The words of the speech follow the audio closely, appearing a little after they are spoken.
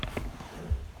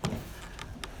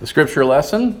The scripture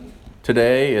lesson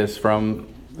today is from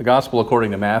the Gospel according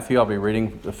to Matthew. I'll be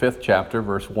reading the 5th chapter,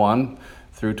 verse 1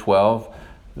 through 12,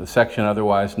 the section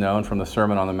otherwise known from the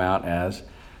Sermon on the Mount as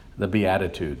the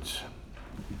Beatitudes.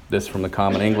 This from the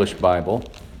Common English Bible.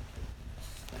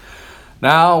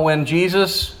 Now, when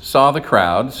Jesus saw the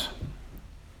crowds,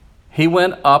 he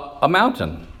went up a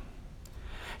mountain.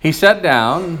 He sat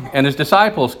down, and his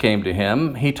disciples came to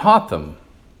him. He taught them,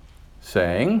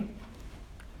 saying,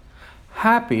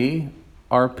 "Happy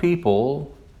are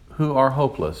people who are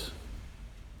hopeless,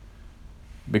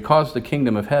 because the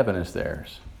kingdom of heaven is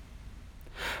theirs.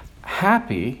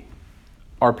 Happy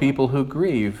are people who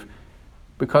grieve,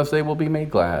 because they will be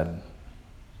made glad.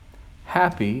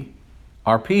 Happy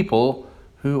are people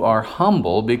who are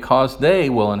humble, because they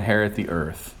will inherit the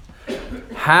earth.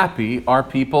 Happy are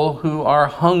people who are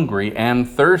hungry and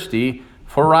thirsty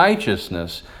for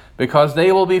righteousness, because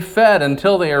they will be fed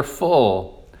until they are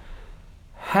full.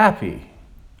 Happy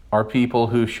are people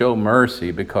who show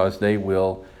mercy, because they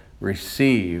will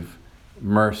receive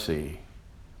mercy.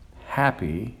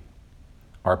 Happy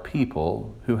are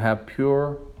people who have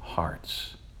pure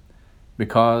hearts,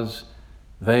 because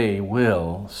they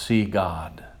will see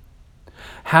God.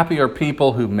 Happy are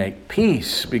people who make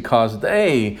peace, because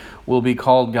they will be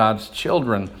called God's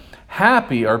children.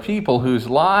 Happy are people whose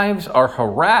lives are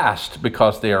harassed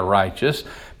because they are righteous,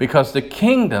 because the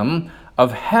kingdom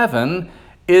of heaven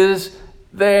is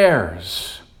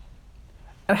theirs.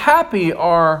 And happy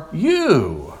are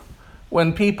you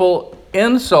when people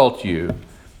insult you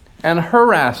and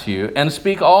harass you and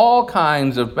speak all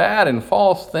kinds of bad and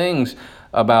false things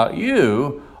about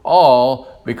you,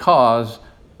 all because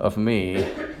of me.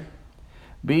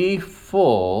 Be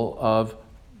full of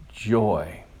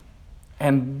joy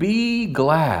and be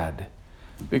glad,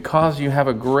 because you have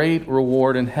a great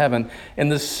reward in heaven. In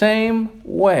the same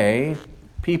way,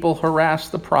 people harass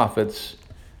the prophets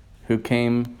who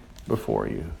came before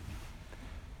you."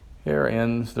 Here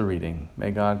ends the reading. May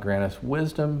God grant us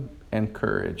wisdom and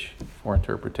courage for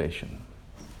interpretation.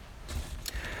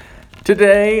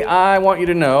 Today, I want you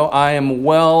to know I am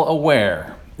well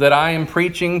aware that I am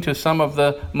preaching to some of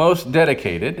the most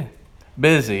dedicated,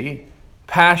 busy,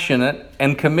 passionate,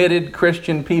 and committed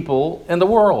Christian people in the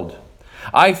world.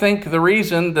 I think the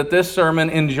reason that this sermon,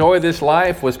 Enjoy This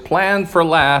Life, was planned for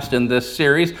last in this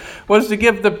series was to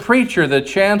give the preacher the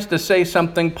chance to say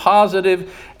something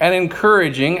positive and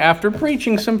encouraging after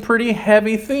preaching some pretty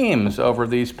heavy themes over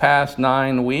these past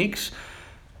 9 weeks.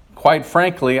 Quite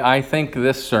frankly, I think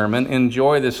this sermon,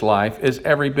 Enjoy This Life, is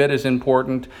every bit as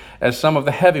important as some of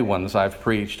the heavy ones I've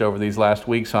preached over these last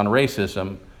weeks on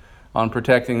racism, on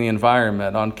protecting the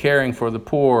environment, on caring for the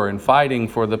poor, and fighting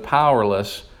for the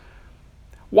powerless.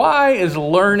 Why is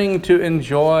learning to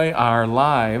enjoy our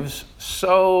lives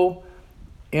so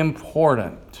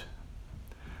important?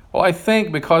 Well, I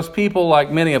think because people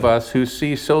like many of us who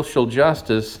see social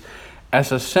justice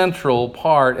as a central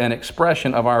part and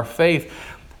expression of our faith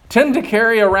tend to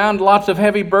carry around lots of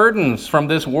heavy burdens from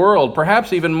this world,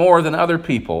 perhaps even more than other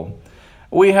people.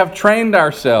 We have trained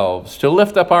ourselves to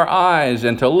lift up our eyes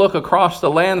and to look across the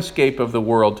landscape of the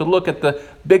world, to look at the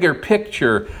bigger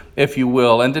picture, if you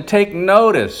will, and to take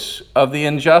notice of the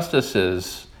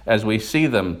injustices as we see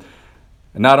them.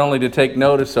 Not only to take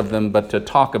notice of them, but to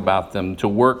talk about them, to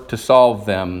work to solve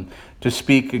them, to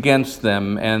speak against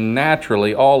them. And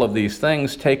naturally, all of these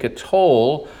things take a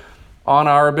toll on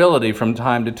our ability from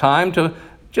time to time to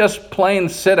just plain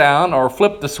sit down or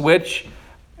flip the switch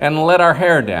and let our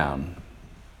hair down.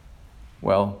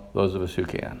 Well, those of us who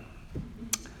can.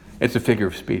 It's a figure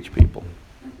of speech, people.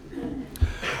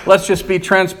 Let's just be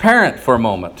transparent for a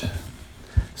moment.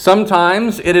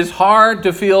 Sometimes it is hard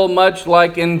to feel much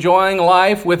like enjoying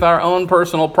life with our own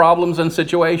personal problems and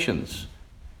situations.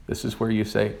 This is where you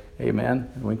say,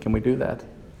 amen. Can we do that?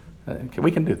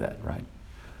 We can do that, right?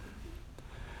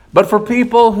 But for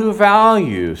people who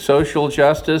value social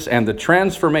justice and the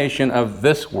transformation of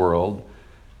this world,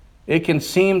 it can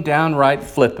seem downright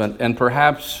flippant and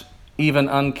perhaps even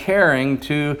uncaring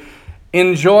to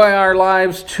enjoy our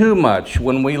lives too much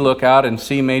when we look out and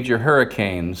see major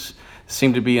hurricanes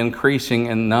seem to be increasing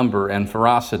in number and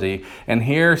ferocity. And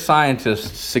here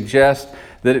scientists suggest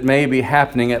that it may be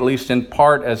happening at least in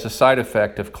part as a side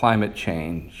effect of climate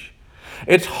change.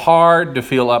 It's hard to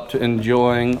feel up to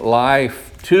enjoying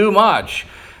life too much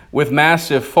with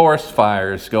massive forest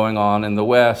fires going on in the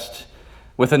West,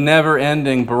 with a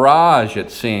never-ending barrage,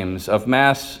 it seems, of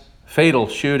mass fatal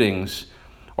shootings,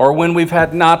 or when we've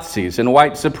had Nazis and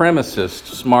white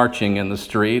supremacists marching in the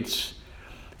streets.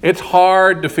 It's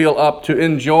hard to feel up to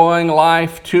enjoying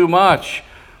life too much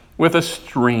with a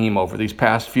stream over these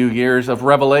past few years of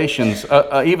revelations,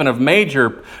 even of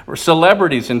major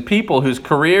celebrities and people whose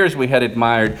careers we had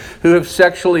admired, who have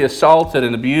sexually assaulted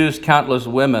and abused countless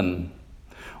women,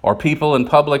 or people in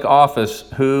public office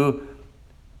who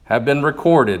have been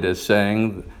recorded as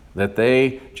saying that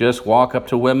they just walk up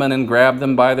to women and grab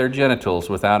them by their genitals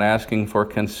without asking for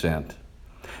consent.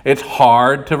 It's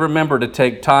hard to remember to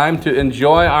take time to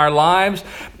enjoy our lives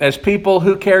as people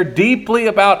who care deeply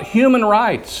about human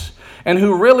rights and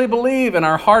who really believe in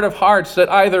our heart of hearts that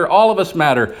either all of us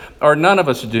matter or none of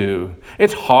us do.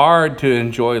 It's hard to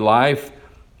enjoy life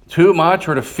too much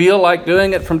or to feel like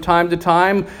doing it from time to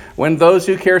time when those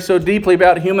who care so deeply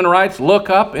about human rights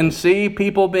look up and see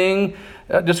people being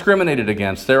discriminated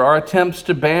against. There are attempts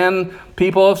to ban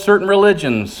people of certain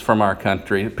religions from our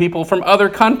country, people from other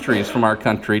countries from our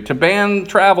country, to ban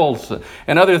travels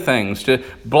and other things, to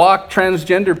block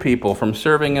transgender people from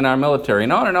serving in our military,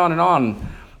 and on and on and on.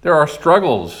 There are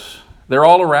struggles. They're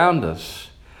all around us.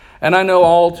 And I know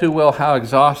all too well how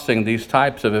exhausting these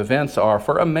types of events are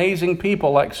for amazing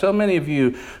people like so many of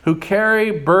you who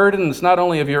carry burdens not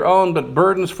only of your own, but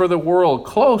burdens for the world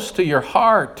close to your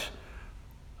heart.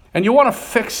 And you want to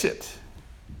fix it.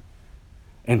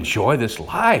 Enjoy this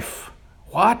life.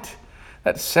 What?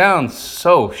 That sounds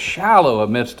so shallow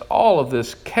amidst all of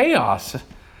this chaos.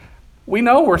 We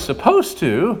know we're supposed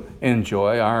to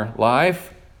enjoy our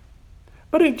life,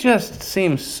 but it just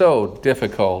seems so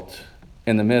difficult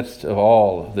in the midst of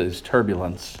all of this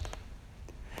turbulence.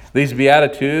 These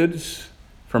Beatitudes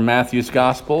from Matthew's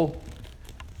Gospel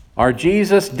are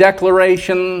Jesus'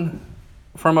 declaration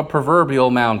from a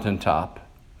proverbial mountaintop,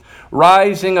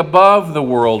 rising above the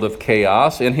world of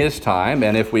chaos in his time,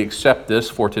 and if we accept this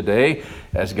for today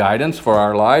as guidance for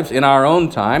our lives in our own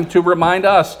time, to remind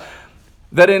us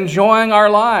that enjoying our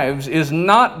lives is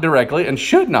not directly and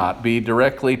should not be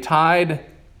directly tied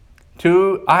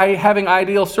to having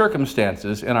ideal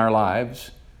circumstances in our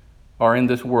lives or in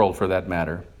this world for that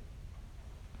matter.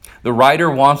 The writer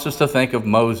wants us to think of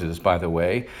Moses, by the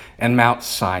way, and Mount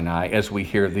Sinai as we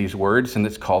hear these words, and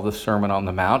it's called the Sermon on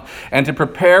the Mount, and to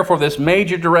prepare for this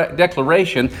major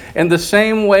declaration in the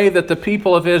same way that the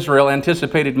people of Israel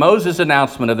anticipated Moses'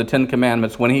 announcement of the Ten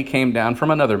Commandments when he came down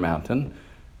from another mountain,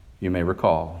 you may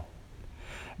recall.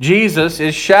 Jesus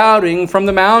is shouting from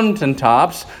the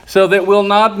mountaintops so that we'll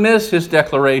not miss his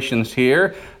declarations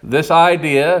here, this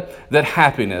idea that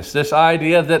happiness, this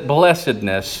idea that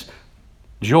blessedness,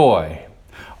 joy,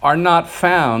 are not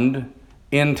found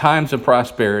in times of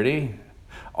prosperity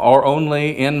or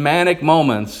only in manic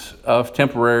moments of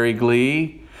temporary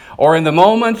glee or in the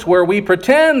moments where we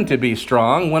pretend to be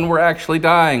strong when we're actually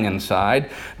dying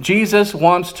inside. Jesus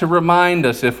wants to remind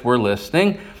us, if we're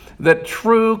listening, that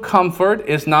true comfort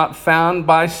is not found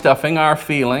by stuffing our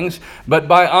feelings, but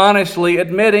by honestly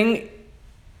admitting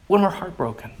when we're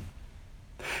heartbroken.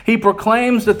 He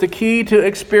proclaims that the key to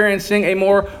experiencing a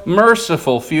more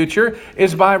merciful future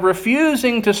is by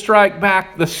refusing to strike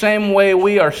back the same way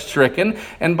we are stricken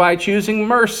and by choosing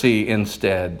mercy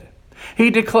instead. He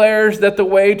declares that the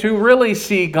way to really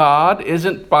see God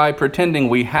isn't by pretending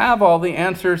we have all the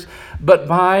answers, but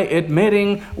by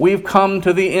admitting we've come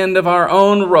to the end of our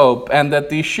own rope, and that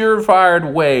the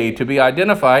surefire way to be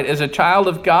identified as a child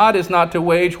of God is not to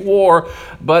wage war,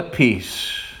 but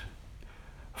peace.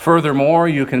 Furthermore,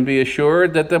 you can be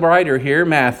assured that the writer here,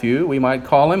 Matthew, we might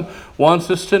call him, wants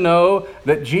us to know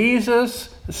that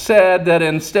Jesus said that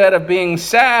instead of being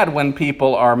sad when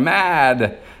people are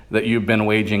mad that you've been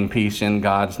waging peace in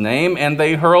God's name, and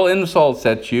they hurl insults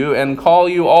at you and call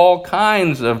you all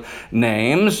kinds of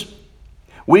names,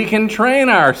 we can train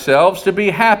ourselves to be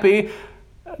happy,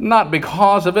 not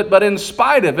because of it, but in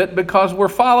spite of it, because we're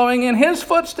following in his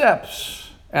footsteps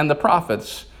and the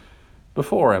prophets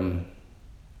before him.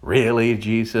 Really,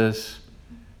 Jesus?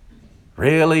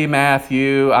 Really,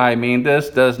 Matthew? I mean, this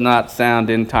does not sound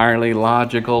entirely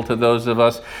logical to those of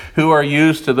us who are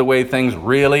used to the way things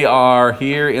really are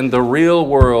here in the real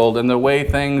world and the way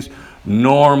things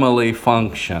normally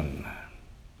function.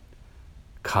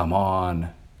 Come on,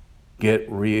 get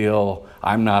real.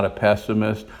 I'm not a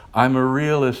pessimist. I'm a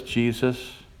realist,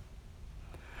 Jesus.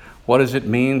 What does it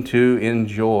mean to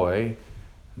enjoy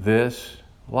this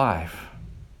life?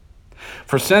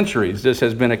 For centuries, this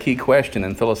has been a key question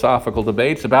in philosophical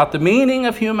debates about the meaning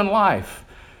of human life.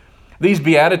 These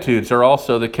Beatitudes are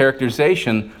also the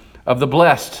characterization of the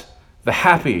blessed, the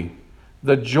happy,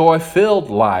 the joy-filled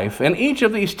life. And each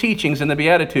of these teachings in the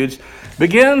Beatitudes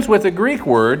begins with the Greek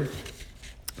word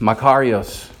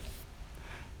makarios.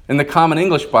 In the Common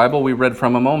English Bible we read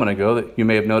from a moment ago, that you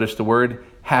may have noticed the word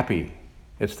happy.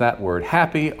 It's that word.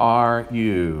 Happy are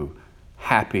you.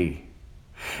 Happy.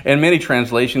 In many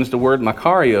translations, the word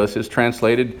makarios is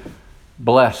translated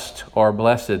blessed or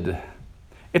blessed.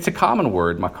 It's a common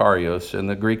word, makarios, in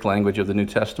the Greek language of the New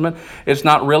Testament. It's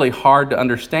not really hard to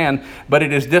understand, but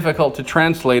it is difficult to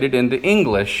translate it into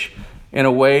English in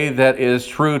a way that is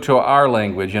true to our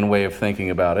language and way of thinking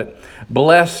about it.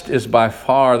 Blessed is by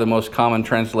far the most common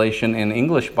translation in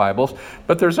English Bibles,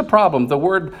 but there's a problem. The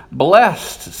word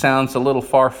blessed sounds a little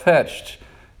far-fetched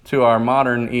to our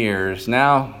modern ears.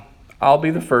 Now, I'll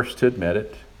be the first to admit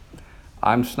it.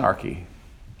 I'm snarky.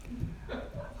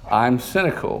 I'm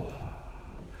cynical.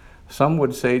 Some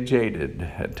would say jaded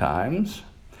at times.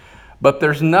 But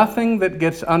there's nothing that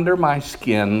gets under my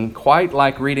skin quite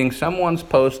like reading someone's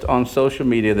post on social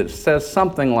media that says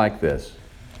something like this.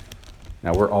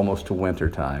 Now, we're almost to winter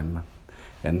time,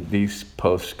 and these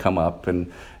posts come up,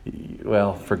 and,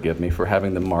 well, forgive me for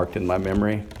having them marked in my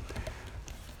memory.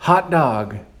 Hot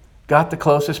dog. Got the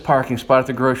closest parking spot at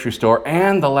the grocery store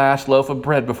and the last loaf of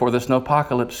bread before the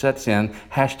snowpocalypse sets in.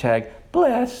 Hashtag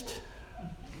blessed.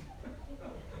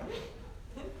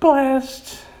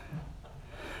 Blessed.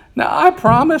 Now, I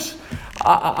promise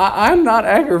I'm not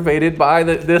aggravated by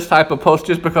this type of post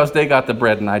just because they got the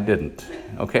bread and I didn't.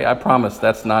 Okay, I promise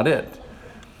that's not it.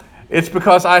 It's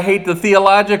because I hate the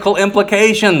theological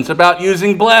implications about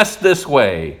using blessed this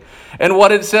way and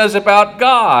what it says about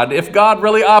God. If God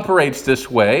really operates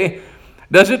this way,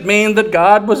 does it mean that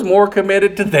God was more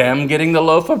committed to them getting the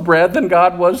loaf of bread than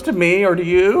God was to me or to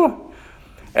you?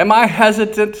 Am I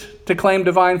hesitant to claim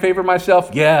divine favor myself?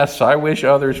 Yes, I wish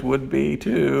others would be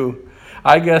too.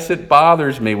 I guess it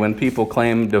bothers me when people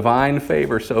claim divine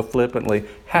favor so flippantly.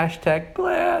 Hashtag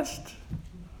blessed.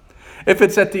 If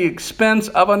it's at the expense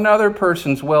of another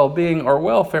person's well-being or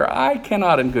welfare, I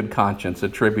cannot in good conscience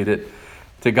attribute it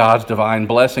to God's divine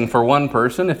blessing for one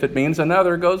person if it means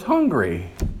another goes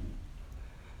hungry.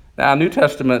 Now, New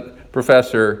Testament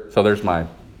professor, so there's my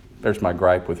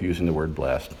gripe with using the word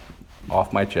blessed.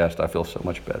 Off my chest, I feel so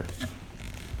much better.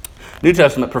 New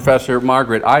Testament professor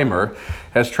Margaret Eimer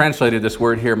has translated this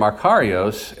word here,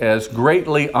 makarios, as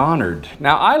greatly honored.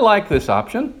 Now, I like this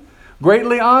option.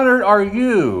 Greatly honored are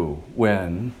you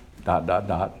when, ...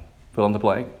 fill in the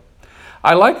blank.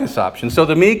 I like this option. So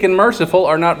the meek and merciful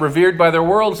are not revered by their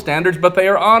world standards, but they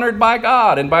are honored by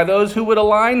God and by those who would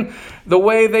align the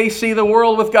way they see the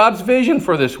world with God's vision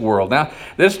for this world. Now,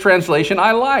 this translation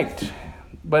I liked,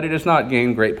 but it has not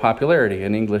gained great popularity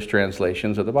in English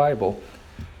translations of the Bible.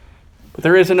 But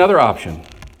there is another option,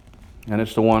 and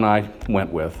it's the one I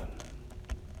went with,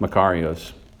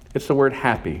 makarios. It's the word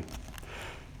happy.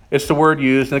 It's the word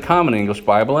used in the Common English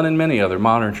Bible and in many other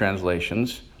modern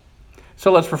translations.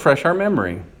 So let's refresh our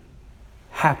memory.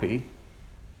 Happy.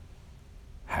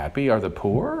 Happy are the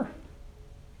poor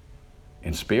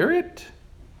in spirit?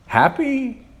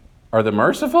 Happy are the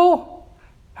merciful?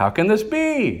 How can this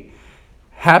be?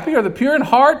 Happy are the pure in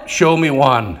heart? Show me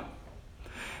one.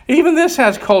 Even this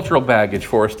has cultural baggage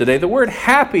for us today. The word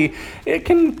happy, it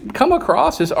can come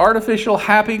across as artificial,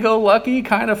 happy-go-lucky,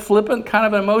 kind of flippant, kind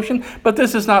of emotion, but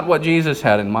this is not what Jesus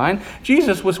had in mind.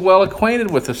 Jesus was well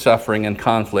acquainted with the suffering and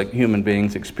conflict human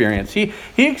beings experience. He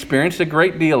experienced a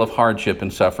great deal of hardship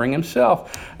and suffering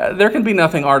himself. There can be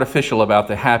nothing artificial about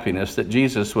the happiness that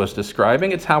Jesus was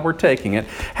describing. It's how we're taking it.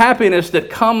 Happiness that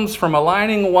comes from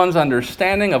aligning one's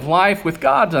understanding of life with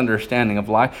God's understanding of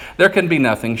life. There can be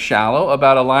nothing shallow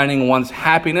about aligning one's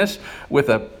happiness with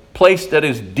a place that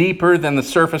is deeper than the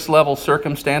surface level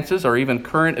circumstances or even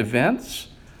current events.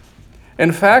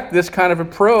 In fact, this kind of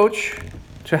approach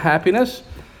to happiness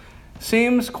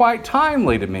seems quite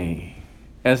timely to me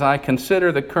as I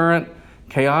consider the current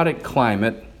chaotic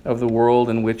climate of the world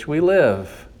in which we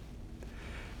live.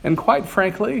 And quite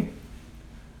frankly,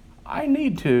 I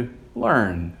need to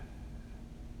learn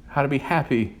how to be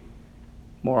happy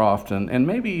more often, and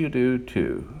maybe you do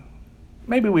too.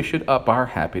 Maybe we should up our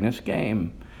happiness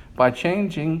game by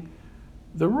changing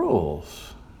the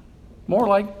rules, more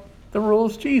like the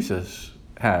rules Jesus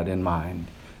had in mind.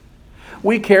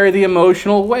 We carry the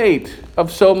emotional weight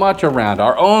of so much around,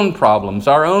 our own problems,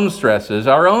 our own stresses,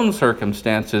 our own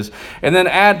circumstances, and then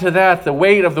add to that the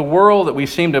weight of the world that we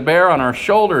seem to bear on our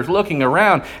shoulders looking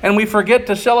around, and we forget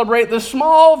to celebrate the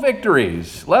small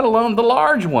victories, let alone the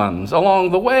large ones along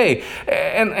the way.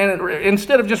 And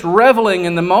instead of just reveling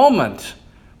in the moment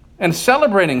and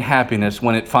celebrating happiness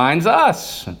when it finds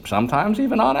us, sometimes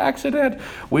even on accident,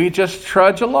 we just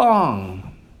trudge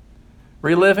along,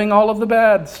 reliving all of the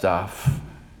bad stuff.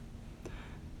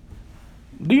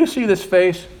 Do you see this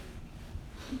face?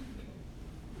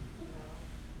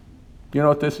 You know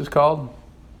what this is called?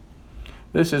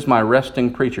 This is my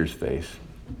resting preacher's face.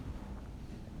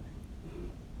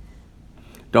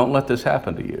 Don't let this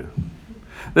happen to you.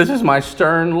 This is my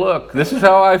stern look. This is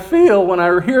how I feel when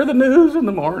I hear the news in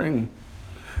the morning.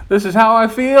 This is how I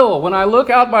feel when I look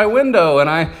out my window and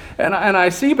I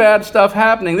see bad stuff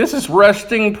happening. This is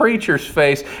resting preacher's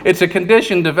face. It's a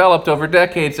condition developed over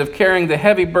decades of carrying the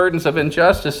heavy burdens of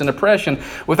injustice and oppression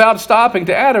without stopping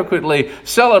to adequately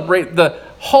celebrate the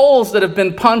holes that have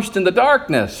been punched in the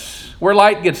darkness where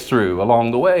light gets through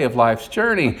along the way of life's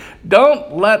journey.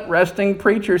 Don't let resting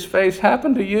preacher's face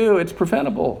happen to you. It's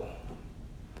preventable.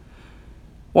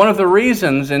 One of the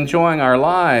reasons enjoying our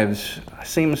lives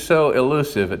seems so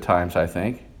elusive at times, I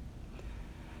think,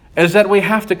 is that we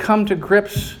have to come to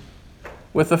grips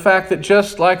with the fact that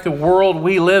just like the world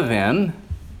we live in,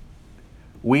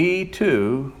 we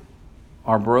too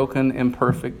are broken,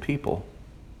 imperfect people.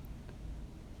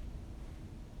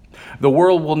 The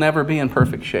world will never be in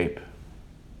perfect shape,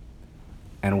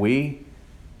 and we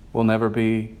will never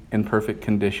be in perfect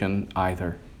condition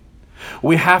either.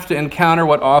 We have to encounter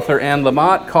what author Anne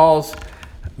Lamott calls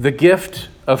the gift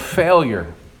of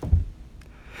failure.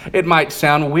 It might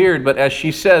sound weird, but as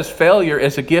she says, failure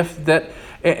is a gift that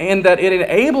it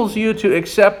enables you to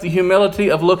accept the humility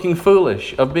of looking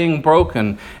foolish, of being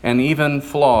broken and even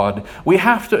flawed. We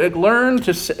have to learn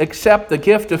to accept the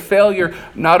gift of failure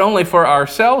not only for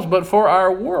ourselves, but for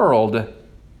our world.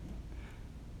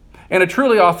 In a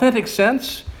truly authentic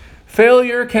sense,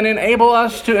 failure can enable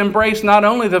us to embrace not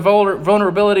only the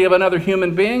vulnerability of another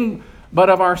human being, but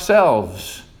of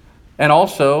ourselves and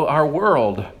also our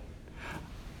world.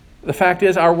 The fact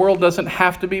is, our world doesn't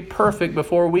have to be perfect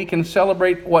before we can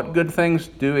celebrate what good things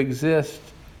do exist,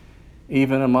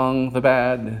 even among the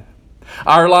bad.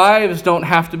 Our lives don't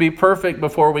have to be perfect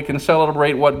before we can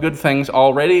celebrate what good things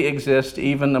already exist,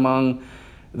 even among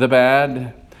the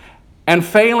bad. And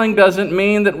failing doesn't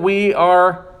mean that we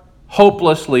are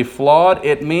hopelessly flawed.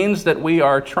 It means that we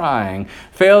are trying.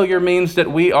 Failure means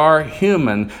that we are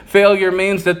human. Failure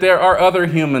means that there are other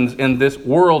humans in this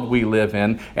world we live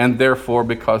in, and therefore,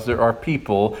 because there are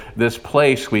people, this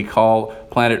place we call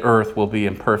planet Earth will be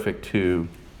imperfect too.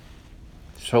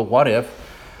 So what if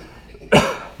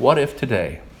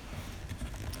today,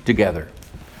 together,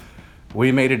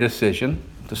 we made a decision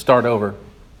to start over?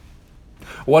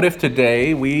 What if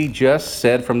today we just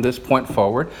said from this point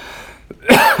forward,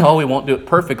 oh, we won't do it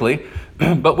perfectly,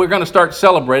 but we're going to start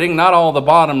celebrating not all the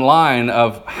bottom line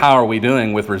of how are we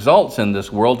doing with results in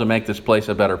this world to make this place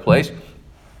a better place,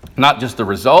 not just the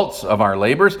results of our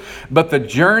labors, but the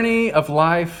journey of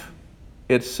life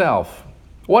itself.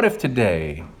 What if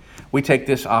today we take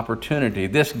this opportunity,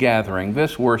 this gathering,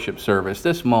 this worship service,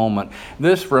 this moment,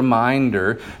 this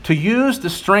reminder to use the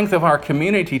strength of our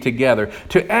community together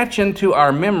to etch into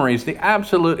our memories the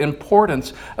absolute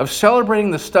importance of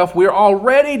celebrating the stuff we're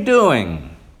already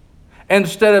doing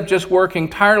instead of just working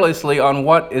tirelessly on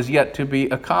what is yet to be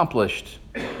accomplished.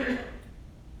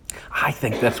 I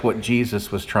think that's what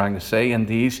Jesus was trying to say in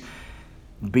these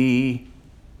Beatitudes.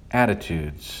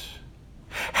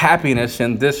 Happiness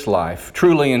in this life,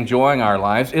 truly enjoying our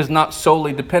lives, is not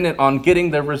solely dependent on getting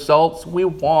the results we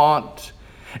want.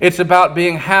 It's about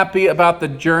being happy about the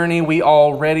journey we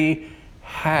already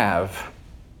have,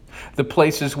 the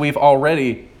places we've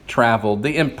already traveled,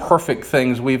 the imperfect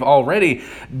things we've already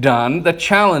done, the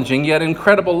challenging yet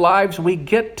incredible lives we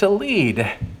get to lead.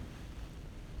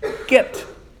 Get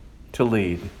to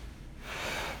lead.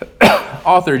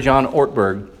 Author John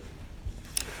Ortberg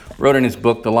wrote in his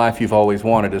book, The Life You've Always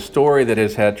Wanted, a story that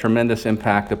has had tremendous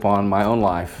impact upon my own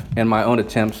life and my own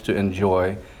attempts to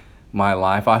enjoy my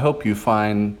life. I hope you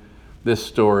find this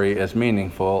story as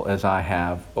meaningful as I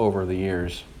have over the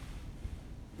years.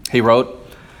 He wrote,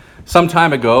 "Some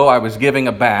time ago, I was giving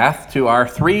a bath to our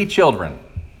 3 children.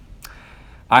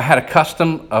 I had a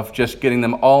custom of just getting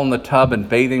them all in the tub and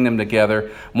bathing them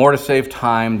together, more to save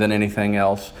time than anything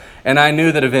else. And I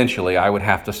knew that eventually I would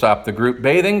have to stop the group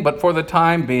bathing, but for the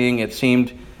time being, it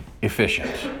seemed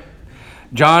efficient.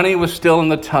 Johnny was still in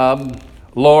the tub,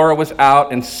 Laura was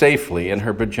out and safely in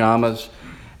her pajamas,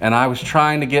 and I was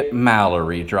trying to get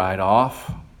Mallory dried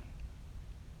off.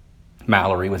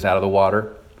 Mallory was out of the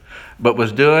water, but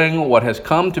was doing what has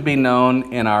come to be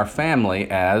known in our family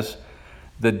as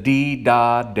the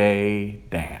Dee-Da-Day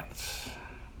dance.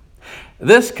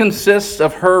 This consists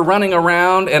of her running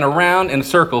around and around in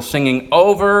circles, singing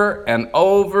over and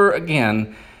over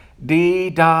again,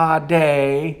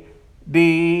 Dee-Da-Day,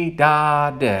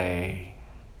 Dee-Da-Day.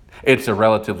 It's a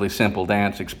relatively simple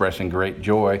dance expressing great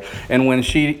joy, and when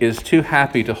she is too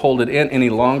happy to hold it in any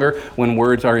longer, when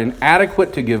words are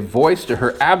inadequate to give voice to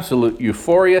her absolute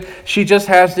euphoria, she just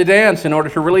has to dance in order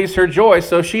to release her joy,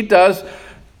 so she does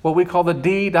what we call the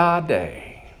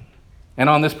Dee-Da-Day. And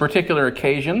on this particular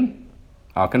occasion,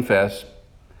 I'll confess,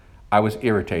 I was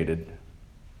irritated.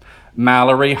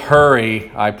 "Mallory,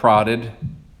 hurry," I prodded.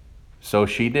 So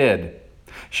she did.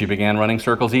 She began running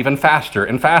circles even faster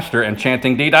and faster and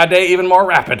chanting "Dee-da-day" even more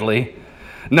rapidly.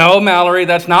 "No, Mallory,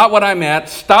 that's not what I meant.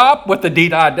 Stop with the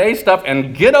Dee-da-day stuff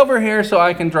and get over here so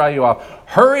I can dry you off.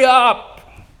 Hurry up!"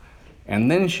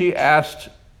 And then she asked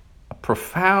a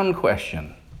profound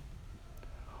question.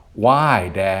 "Why,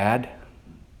 Dad?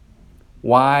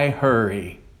 Why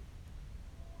hurry?"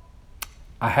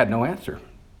 I had no answer.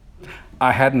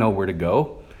 I had nowhere to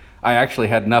go. I actually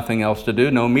had nothing else to do,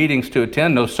 no meetings to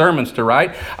attend, no sermons to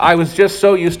write. I was just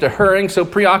so used to hurrying, so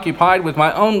preoccupied with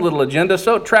my own little agenda,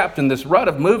 so trapped in this rut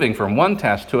of moving from one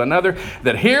task to another,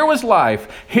 that here was life,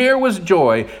 here was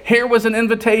joy, here was an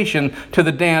invitation to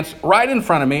the dance right in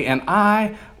front of me, and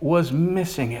I was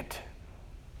missing it.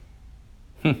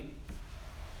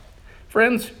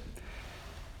 Friends,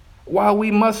 while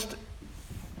we must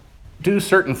do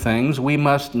certain things, we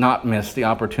must not miss the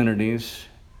opportunities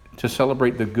to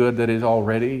celebrate the good that is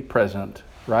already present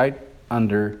right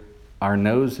under our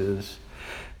noses.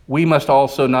 We must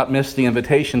also not miss the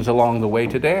invitations along the way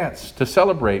to dance, to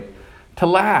celebrate, to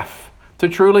laugh, to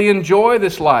truly enjoy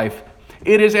this life.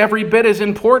 It is every bit as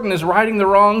important as righting the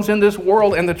wrongs in this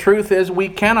world, and the truth is we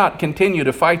cannot continue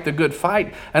to fight the good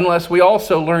fight unless we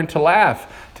also learn to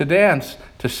laugh, to dance,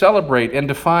 to celebrate, and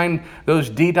to find those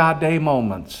Dee-da-day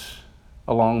moments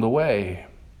along the way.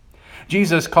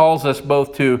 Jesus calls us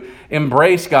both to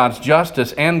embrace God's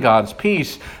justice and God's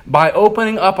peace by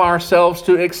opening up ourselves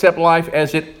to accept life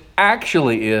as it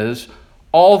actually is,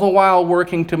 all the while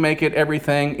working to make it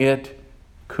everything it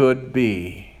could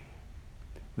be.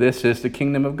 This is the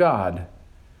kingdom of God,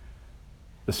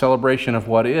 the celebration of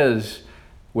what is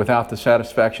without the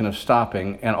satisfaction of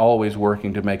stopping and always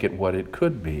working to make it what it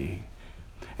could be.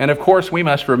 And of course, we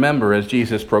must remember, as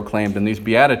Jesus proclaimed in these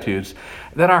Beatitudes,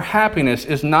 that our happiness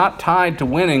is not tied to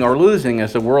winning or losing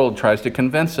as the world tries to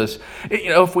convince us.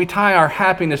 If we tie our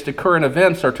happiness to current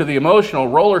events or to the emotional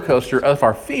roller coaster of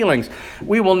our feelings,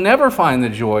 we will never find the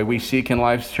joy we seek in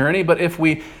life's journey. But if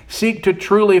we seek to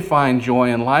truly find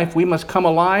joy in life, we must come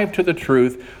alive to the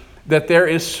truth that there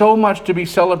is so much to be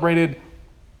celebrated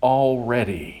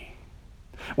already.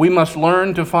 We must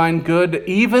learn to find good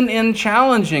even in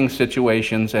challenging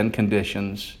situations and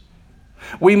conditions.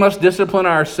 We must discipline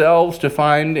ourselves to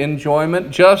find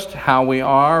enjoyment just how we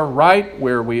are, right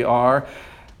where we are.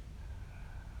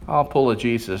 I'll pull a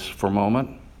Jesus for a moment.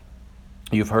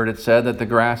 You've heard it said that the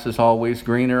grass is always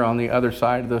greener on the other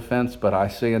side of the fence, but I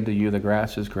say unto you, the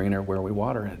grass is greener where we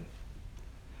water it.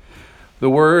 The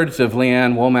words of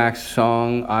Leanne Womack's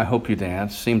song, "I Hope You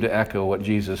Dance," seem to echo what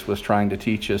Jesus was trying to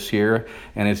teach us here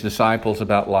and his disciples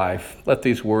about life. Let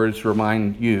these words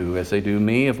remind you, as they do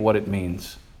me, of what it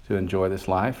means to enjoy this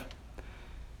life.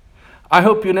 I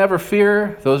hope you never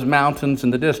fear those mountains in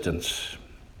the distance.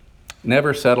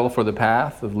 Never settle for the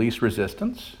path of least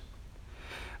resistance.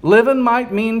 Living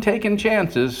might mean taking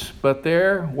chances, but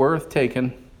they're worth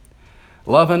taking.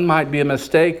 Loving might be a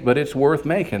mistake, but it's worth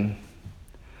making.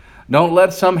 Don't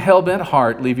let some hell-bent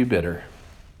heart leave you bitter.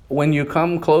 When you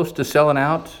come close to selling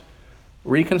out,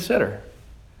 reconsider.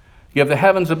 Give the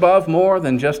heavens above more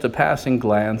than just a passing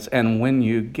glance, and when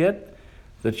you get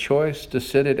the choice to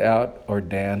sit it out or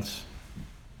dance,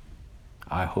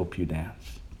 I hope you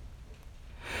dance.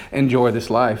 Enjoy this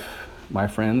life, my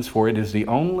friends, for it is the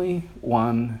only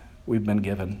one we've been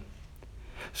given.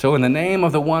 So in the name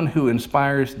of the one who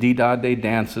inspires Dee-da-day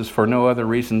dances for no other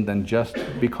reason than just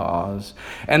because,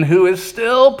 and who is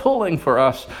still pulling for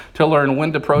us to learn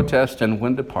when to protest and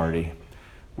when to party,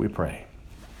 we pray.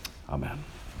 Amen.